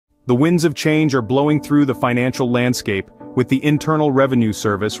The winds of change are blowing through the financial landscape, with the Internal Revenue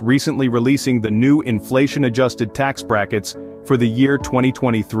Service recently releasing the new inflation-adjusted tax brackets for the year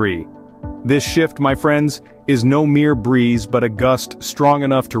 2023. This shift, my friends, is no mere breeze but a gust strong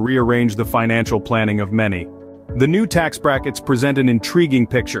enough to rearrange the financial planning of many. The new tax brackets present an intriguing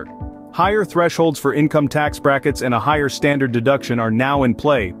picture. Higher thresholds for income tax brackets and a higher standard deduction are now in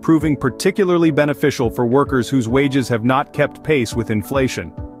play, proving particularly beneficial for workers whose wages have not kept pace with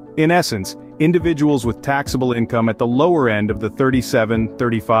inflation. In essence, individuals with taxable income at the lower end of the 37,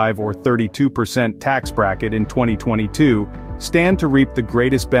 35, or 32% tax bracket in 2022 stand to reap the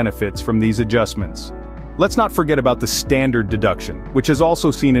greatest benefits from these adjustments. Let's not forget about the standard deduction, which has also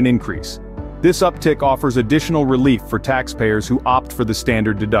seen an increase. This uptick offers additional relief for taxpayers who opt for the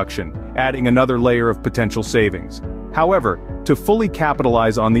standard deduction, adding another layer of potential savings. However, to fully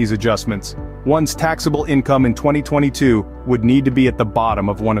capitalize on these adjustments, one's taxable income in 2022 would need to be at the bottom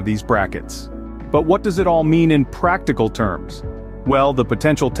of one of these brackets. But what does it all mean in practical terms? Well, the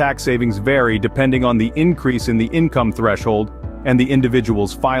potential tax savings vary depending on the increase in the income threshold and the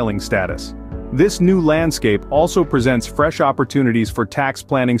individual's filing status. This new landscape also presents fresh opportunities for tax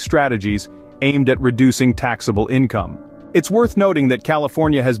planning strategies aimed at reducing taxable income. It's worth noting that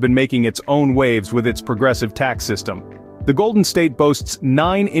California has been making its own waves with its progressive tax system. The Golden State boasts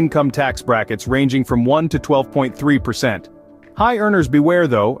 9 income tax brackets ranging from 1 to 12.3%. High earners beware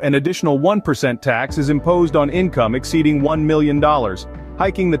though, an additional 1% tax is imposed on income exceeding $1 million,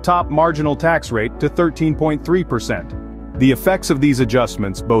 hiking the top marginal tax rate to 13.3%. The effects of these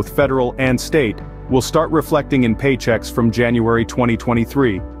adjustments, both federal and state, will start reflecting in paychecks from January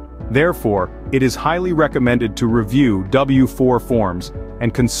 2023. Therefore, it is highly recommended to review W-4 forms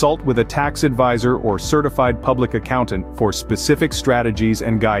and consult with a tax advisor or certified public accountant for specific strategies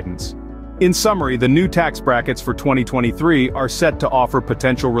and guidance. In summary, the new tax brackets for 2023 are set to offer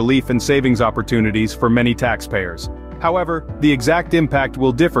potential relief and savings opportunities for many taxpayers. However, the exact impact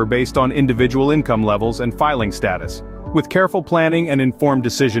will differ based on individual income levels and filing status. With careful planning and informed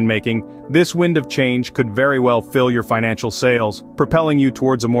decision-making, this wind of change could very well fill your financial sails, propelling you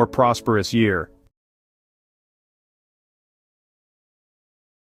towards a more prosperous year.